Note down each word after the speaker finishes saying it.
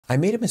I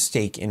made a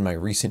mistake in my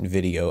recent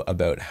video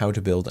about how to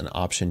build an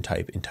option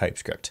type in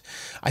TypeScript.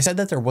 I said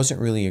that there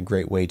wasn't really a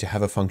great way to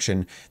have a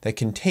function that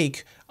can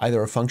take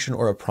either a function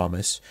or a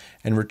promise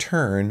and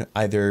return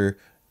either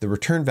the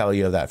return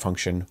value of that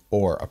function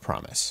or a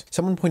promise.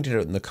 Someone pointed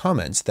out in the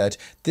comments that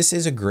this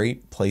is a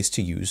great place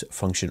to use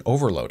function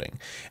overloading.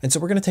 And so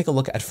we're going to take a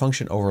look at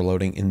function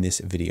overloading in this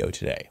video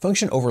today.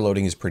 Function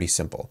overloading is pretty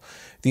simple.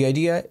 The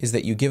idea is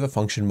that you give a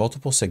function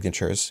multiple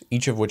signatures,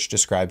 each of which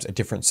describes a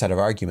different set of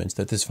arguments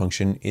that this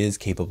function is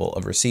capable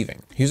of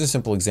receiving. Here's a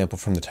simple example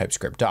from the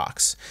TypeScript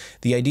docs.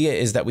 The idea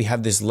is that we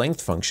have this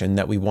length function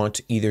that we want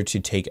either to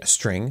take a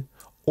string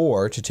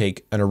or to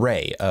take an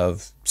array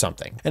of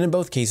something. And in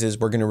both cases,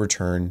 we're going to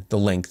return the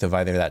length of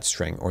either that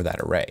string or that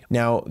array.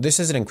 Now, this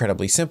is an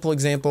incredibly simple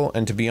example.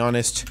 And to be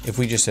honest, if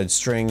we just said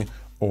string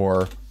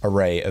or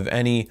array of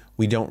any,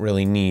 we don't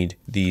really need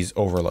these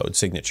overload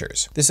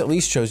signatures. This at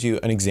least shows you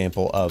an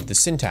example of the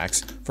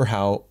syntax for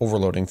how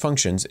overloading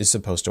functions is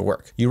supposed to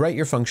work. You write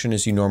your function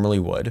as you normally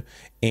would,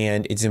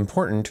 and it's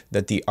important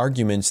that the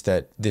arguments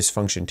that this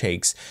function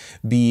takes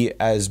be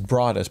as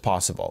broad as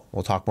possible.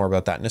 We'll talk more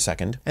about that in a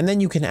second. And then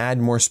you can add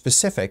more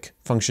specific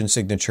function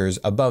signatures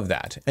above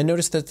that. And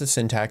notice that the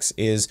syntax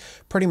is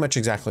pretty much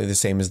exactly the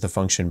same as the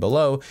function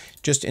below,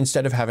 just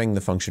instead of having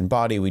the function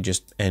body, we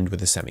just end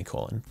with a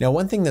semicolon. Now,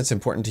 one thing that's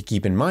important to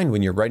keep in mind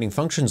when you're writing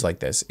functions like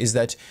this is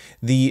that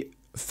the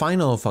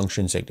final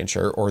function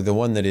signature, or the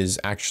one that is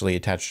actually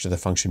attached to the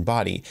function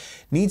body,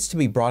 needs to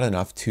be broad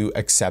enough to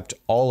accept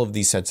all of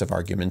these sets of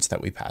arguments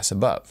that we pass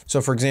above.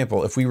 So for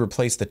example, if we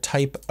replace the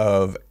type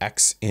of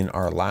x in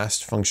our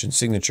last function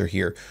signature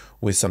here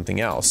with something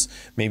else,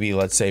 maybe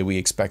let's say we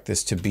expect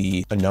this to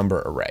be a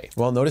number array.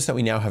 Well, notice that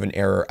we now have an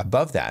error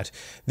above that.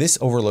 This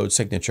overload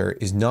signature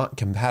is not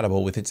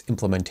compatible with its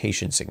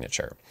implementation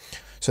signature.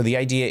 So the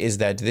idea is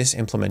that this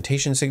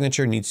implementation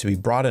signature needs to be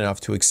broad enough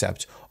to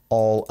accept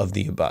all of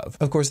the above.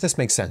 Of course, this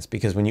makes sense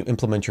because when you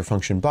implement your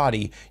function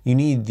body, you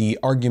need the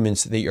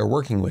arguments that you're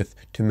working with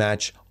to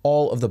match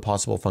all of the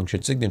possible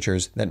function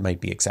signatures that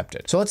might be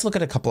accepted. So let's look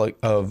at a couple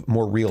of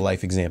more real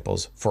life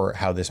examples for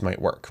how this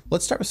might work.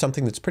 Let's start with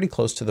something that's pretty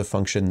close to the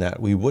function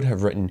that we would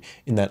have written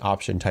in that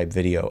option type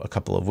video a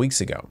couple of weeks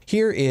ago.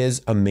 Here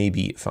is a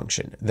maybe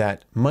function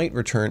that might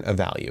return a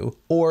value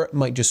or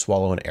might just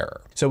swallow an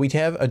error. So we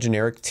have a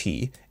generic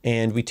t,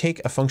 and we take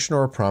a function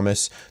or a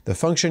promise. The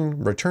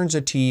function returns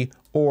a t,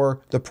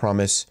 or the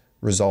promise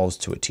resolves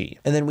to a t.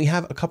 And then we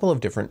have a couple of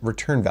different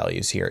return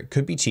values here. It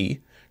could be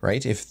t,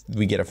 right? If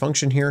we get a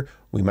function here,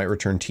 we might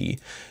return t.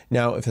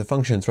 Now, if the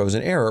function throws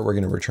an error, we're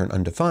going to return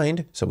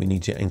undefined, so we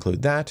need to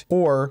include that.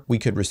 Or we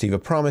could receive a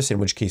promise, in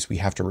which case we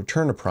have to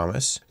return a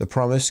promise. The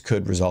promise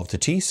could resolve to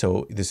t,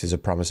 so this is a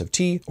promise of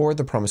t, or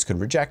the promise could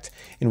reject,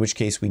 in which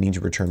case we need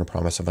to return a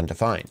promise of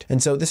undefined.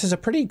 And so this is a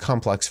pretty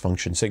complex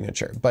function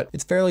signature, but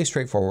it's fairly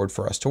straightforward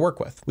for us to work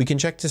with. We can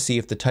check to see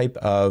if the type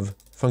of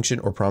function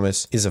or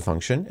promise is a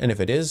function, and if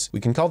it is,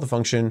 we can call the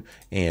function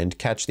and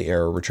catch the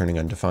error returning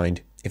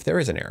undefined if there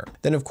is an error.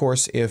 Then of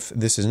course, if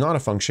this is not a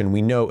function,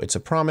 we know it's a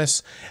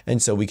promise,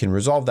 and so we can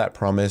resolve that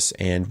promise,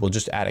 and we'll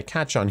just add a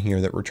catch on here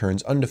that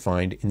returns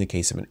undefined in the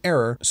case of an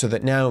error, so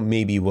that now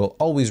maybe will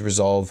always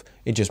resolve,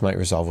 it just might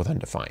resolve with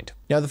undefined.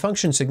 Now the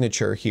function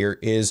signature here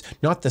is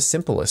not the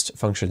simplest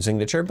function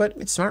signature, but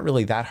it's not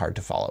really that hard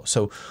to follow.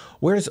 So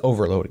where does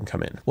overloading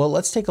come in? Well,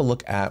 let's take a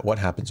look at what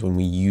happens when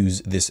we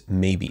use this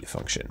maybe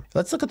function.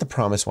 Let's look at the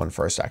promise one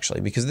first,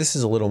 actually, because this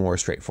is a little more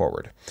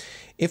straightforward.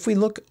 If we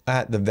look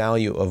at the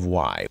value of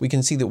y, we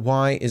can see that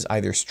y is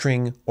either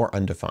string or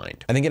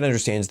undefined. I think it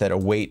understands that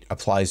await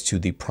applies to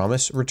the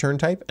promise return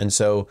type, and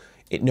so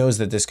it knows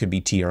that this could be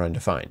t or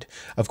undefined.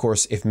 Of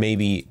course, if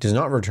maybe does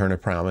not return a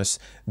promise,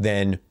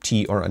 then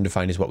t or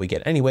undefined is what we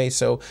get anyway,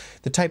 so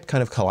the type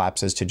kind of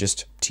collapses to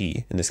just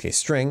t, in this case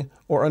string,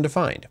 or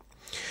undefined.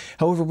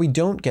 However, we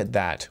don't get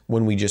that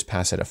when we just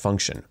pass it a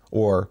function,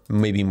 or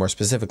maybe more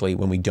specifically,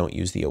 when we don't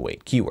use the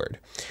await keyword.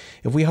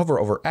 If we hover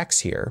over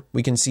x here,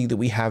 we can see that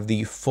we have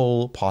the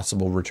full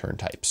possible return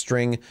type,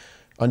 string,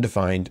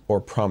 undefined, or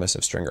promise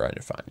of string or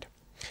undefined.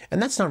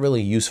 And that's not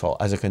really useful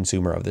as a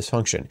consumer of this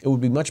function. It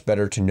would be much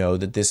better to know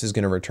that this is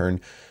going to return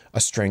a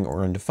string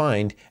or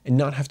undefined and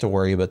not have to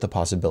worry about the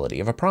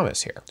possibility of a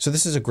promise here. So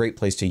this is a great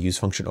place to use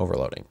function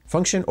overloading.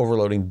 Function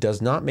overloading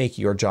does not make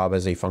your job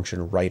as a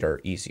function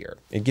writer easier.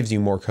 It gives you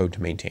more code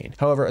to maintain.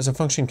 However, as a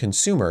function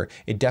consumer,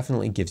 it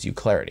definitely gives you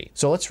clarity.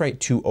 So let's write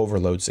two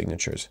overload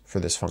signatures for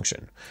this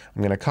function.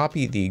 I'm going to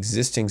copy the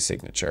existing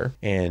signature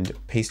and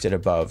paste it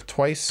above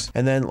twice,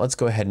 and then let's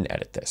go ahead and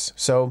edit this.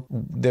 So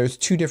there's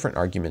two different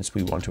arguments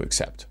we want to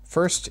accept.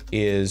 First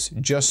is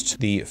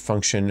just the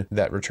function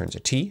that returns a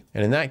t,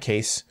 and in that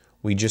case,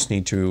 we just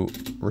need to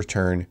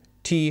return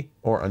t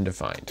or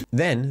undefined.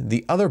 Then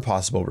the other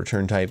possible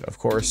return type, of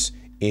course,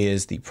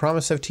 is the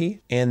promise of t,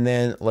 and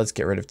then let's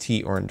get rid of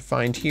t or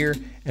undefined here,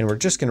 and we're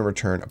just going to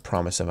return a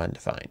promise of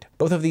undefined.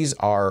 Both of these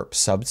are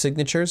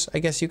sub-signatures, I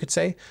guess you could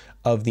say,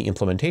 of the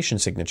implementation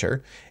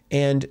signature.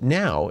 And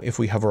now if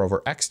we hover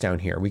over X down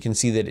here, we can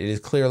see that it is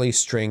clearly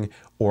string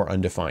or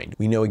undefined.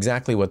 We know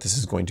exactly what this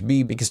is going to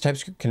be because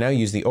TypeScript can now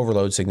use the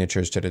overload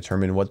signatures to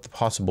determine what the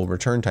possible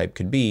return type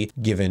could be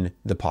given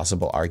the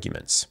possible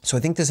arguments. So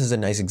I think this is a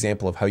nice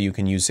example of how you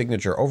can use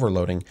signature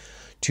overloading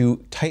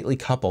to tightly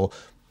couple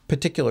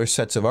particular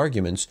sets of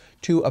arguments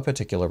to a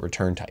particular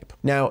return type.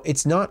 Now,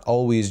 it's not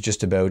always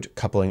just about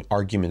coupling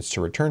arguments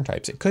to return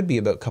types. It could be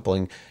about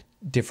coupling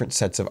different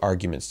sets of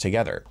arguments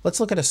together. Let's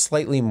look at a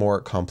slightly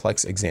more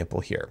complex example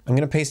here. I'm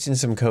going to paste in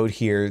some code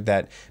here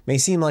that may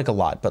seem like a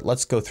lot, but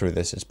let's go through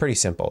this. It's pretty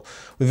simple.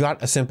 We've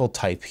got a simple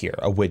type here,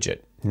 a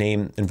widget,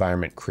 name,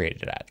 environment,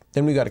 created at.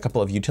 Then we've got a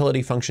couple of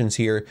utility functions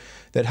here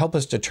that help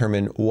us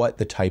determine what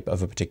the type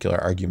of a particular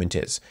argument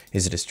is.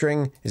 Is it a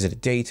string? Is it a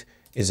date?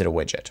 Is it a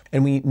widget?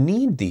 And we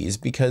need these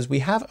because we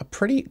have a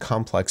pretty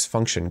complex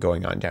function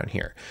going on down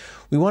here.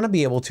 We want to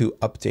be able to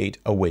update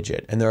a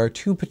widget, and there are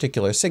two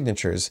particular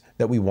signatures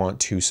that we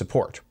want to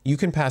support. You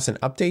can pass an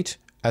update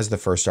as the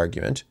first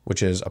argument,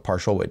 which is a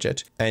partial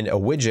widget, and a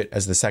widget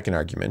as the second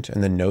argument,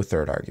 and then no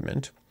third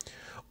argument.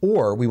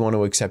 Or we want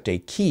to accept a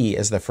key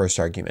as the first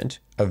argument,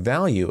 a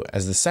value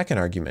as the second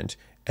argument,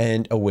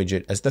 and a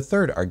widget as the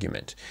third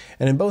argument.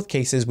 And in both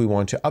cases, we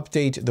want to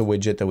update the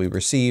widget that we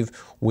receive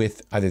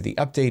with either the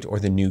update or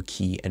the new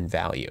key and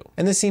value.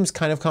 And this seems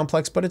kind of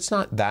complex, but it's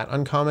not that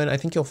uncommon. I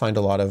think you'll find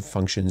a lot of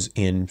functions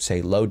in,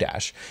 say,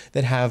 Lodash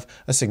that have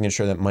a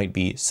signature that might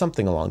be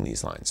something along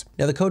these lines.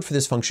 Now, the code for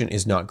this function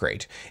is not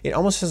great. It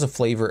almost has a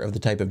flavor of the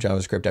type of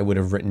JavaScript I would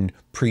have written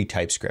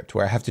pre-TypeScript,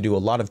 where I have to do a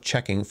lot of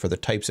checking for the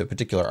types of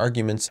particular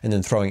arguments and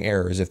then throwing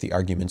errors if the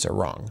arguments are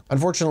wrong.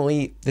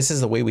 Unfortunately, this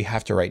is the way we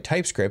have to write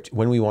TypeScript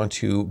when we want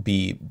to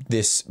be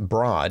this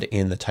broad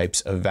in the types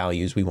of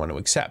values we want to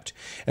accept,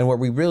 and where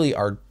we really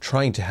are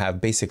trying to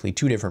have basically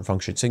two different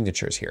function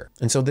signatures here.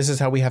 And so this is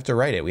how we have to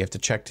write it. We have to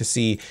check to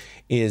see,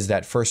 is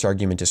that first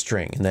argument a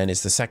string, and then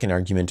is the second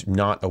argument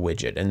not a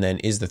widget, and then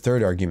is the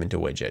third argument a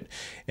widget?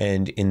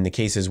 And in the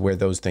cases where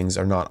those things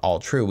are not all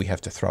true, we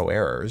have to throw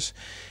errors.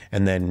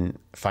 And then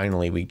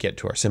finally, we get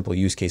to our simple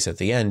use case at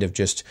the end of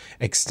just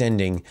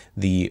extending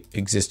the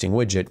existing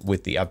widget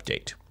with the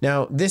update.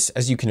 Now, this,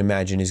 as you can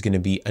imagine, is going to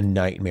be a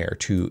nightmare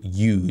to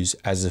use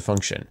as a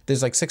function.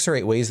 There's like 6 or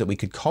 8 ways that we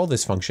could call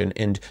this function,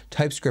 and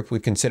TypeScript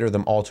would consider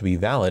them all to be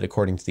valid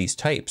according to these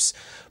types.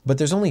 But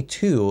there's only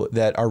 2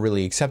 that are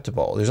really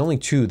acceptable. There's only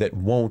 2 that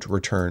won't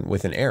return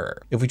with an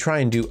error. If we try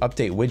and do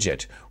update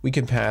widget, we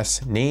can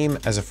pass name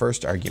as a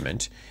first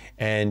argument,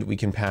 and we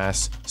can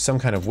pass some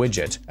kind of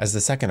widget as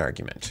the second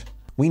argument.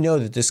 We know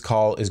that this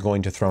call is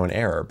going to throw an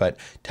error, but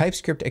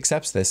TypeScript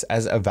accepts this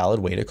as a valid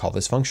way to call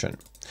this function.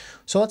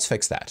 So let's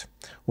fix that.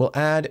 We'll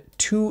add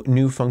 2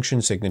 new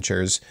function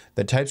signatures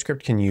that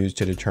TypeScript can use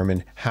to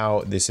determine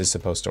how this is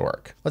supposed to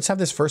work. Let's have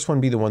this first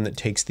one be the one that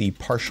takes the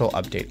partial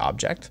update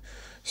object.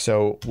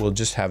 So we'll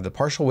just have the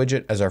partial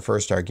widget as our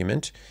first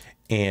argument,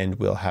 and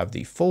we'll have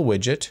the full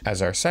widget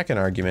as our second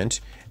argument,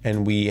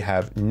 and we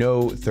have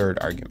no third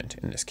argument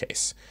in this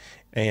case.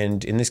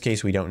 And in this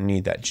case, we don't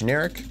need that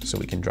generic, so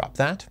we can drop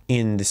that.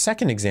 In the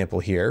second example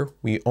here,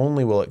 we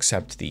only will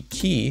accept the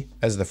key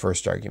as the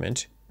first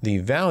argument, the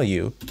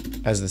value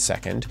as the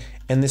second,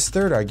 and this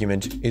third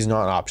argument is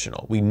not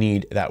optional. We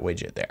need that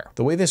widget there.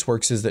 The way this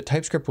works is that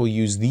TypeScript will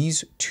use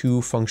these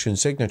 2 function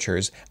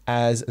signatures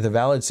as the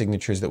valid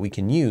signatures that we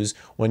can use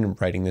when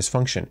writing this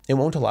function. It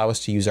won't allow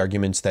us to use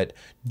arguments that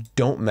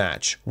don't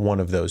match one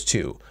of those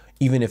 2.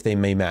 Even if they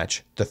may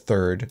match the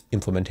third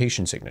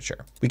implementation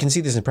signature. We can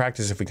see this in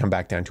practice if we come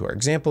back down to our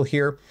example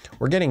here.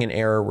 We're getting an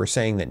error. We're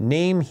saying that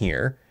name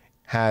here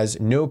has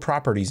no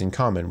properties in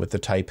common with the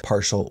type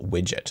partial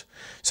widget.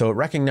 So it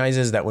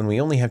recognizes that when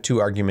we only have 2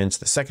 arguments,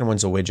 the second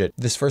one's a widget,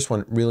 this first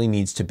one really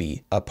needs to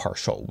be a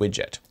partial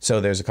widget. So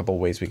there's a couple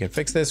of ways we can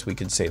fix this. We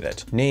could say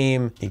that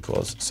name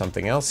equals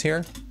something else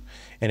here.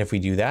 And if we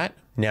do that,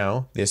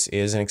 now this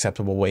is an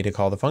acceptable way to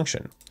call the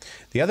function.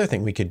 The other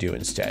thing we could do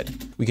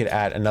instead, we could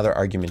add another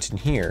argument in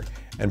here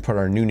and put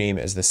our new name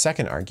as the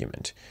second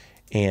argument.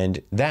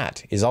 And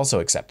that is also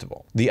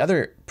acceptable. The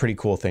other pretty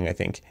cool thing, I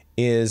think,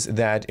 is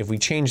that if we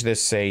change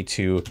this, say,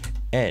 to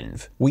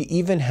env, we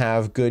even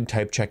have good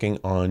type checking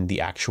on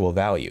the actual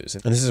values.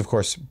 And this is, of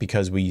course,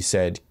 because we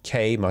said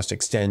k must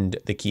extend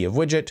the key of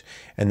widget,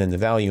 and then the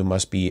value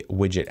must be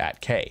widget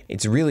at k.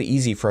 It's really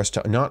easy for us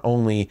to not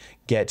only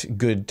get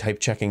good type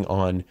checking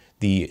on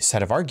the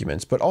set of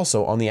arguments, but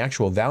also on the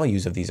actual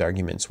values of these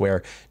arguments,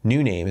 where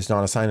new name is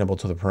not assignable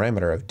to the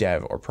parameter of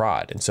dev or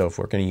prod. And so if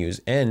we're going to use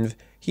env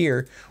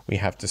here, we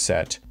have to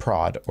set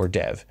prod or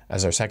dev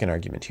as our second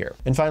argument here.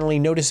 And finally,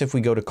 notice if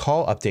we go to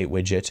call update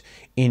widget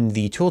in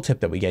the tooltip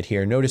that we get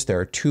here, notice there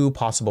are 2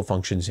 possible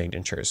function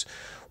signatures.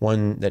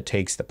 One that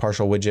takes the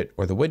partial widget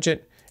or the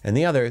widget, and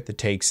the other that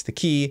takes the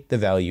key, the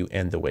value,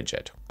 and the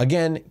widget.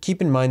 Again,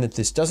 keep in mind that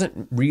this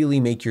doesn't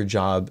really make your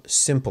job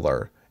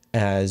simpler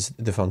as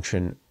the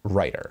function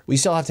writer. We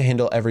still have to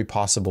handle every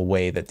possible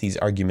way that these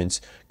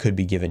arguments could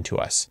be given to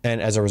us.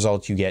 And as a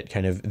result, you get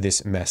kind of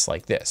this mess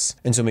like this.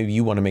 And so maybe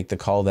you want to make the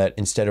call that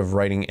instead of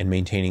writing and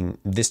maintaining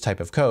this type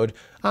of code,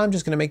 I'm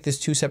just going to make this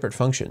two separate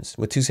functions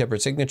with two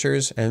separate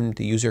signatures, and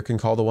the user can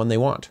call the one they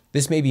want.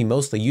 This may be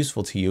mostly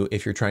useful to you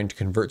if you're trying to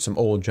convert some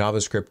old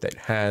JavaScript that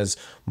has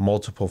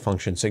multiple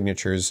function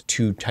signatures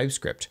to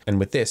TypeScript. And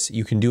with this,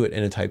 you can do it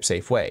in a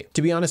type-safe way.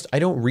 To be honest, I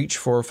don't reach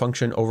for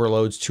function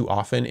overloads too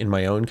often in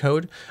my own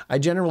code. I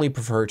generally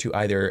prefer to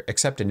either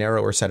accept a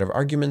narrower set of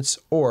arguments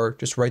or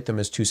just write them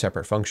as two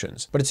separate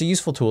functions. But it's a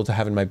useful tool to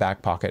have in my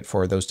back pocket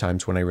for those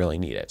times when I really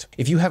need it.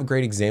 If you have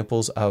great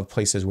examples of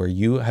places where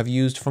you have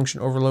used function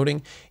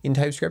overloading in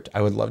TypeScript,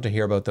 I would love to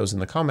hear about those in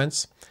the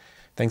comments.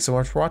 Thanks so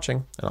much for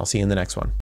watching, and I'll see you in the next one.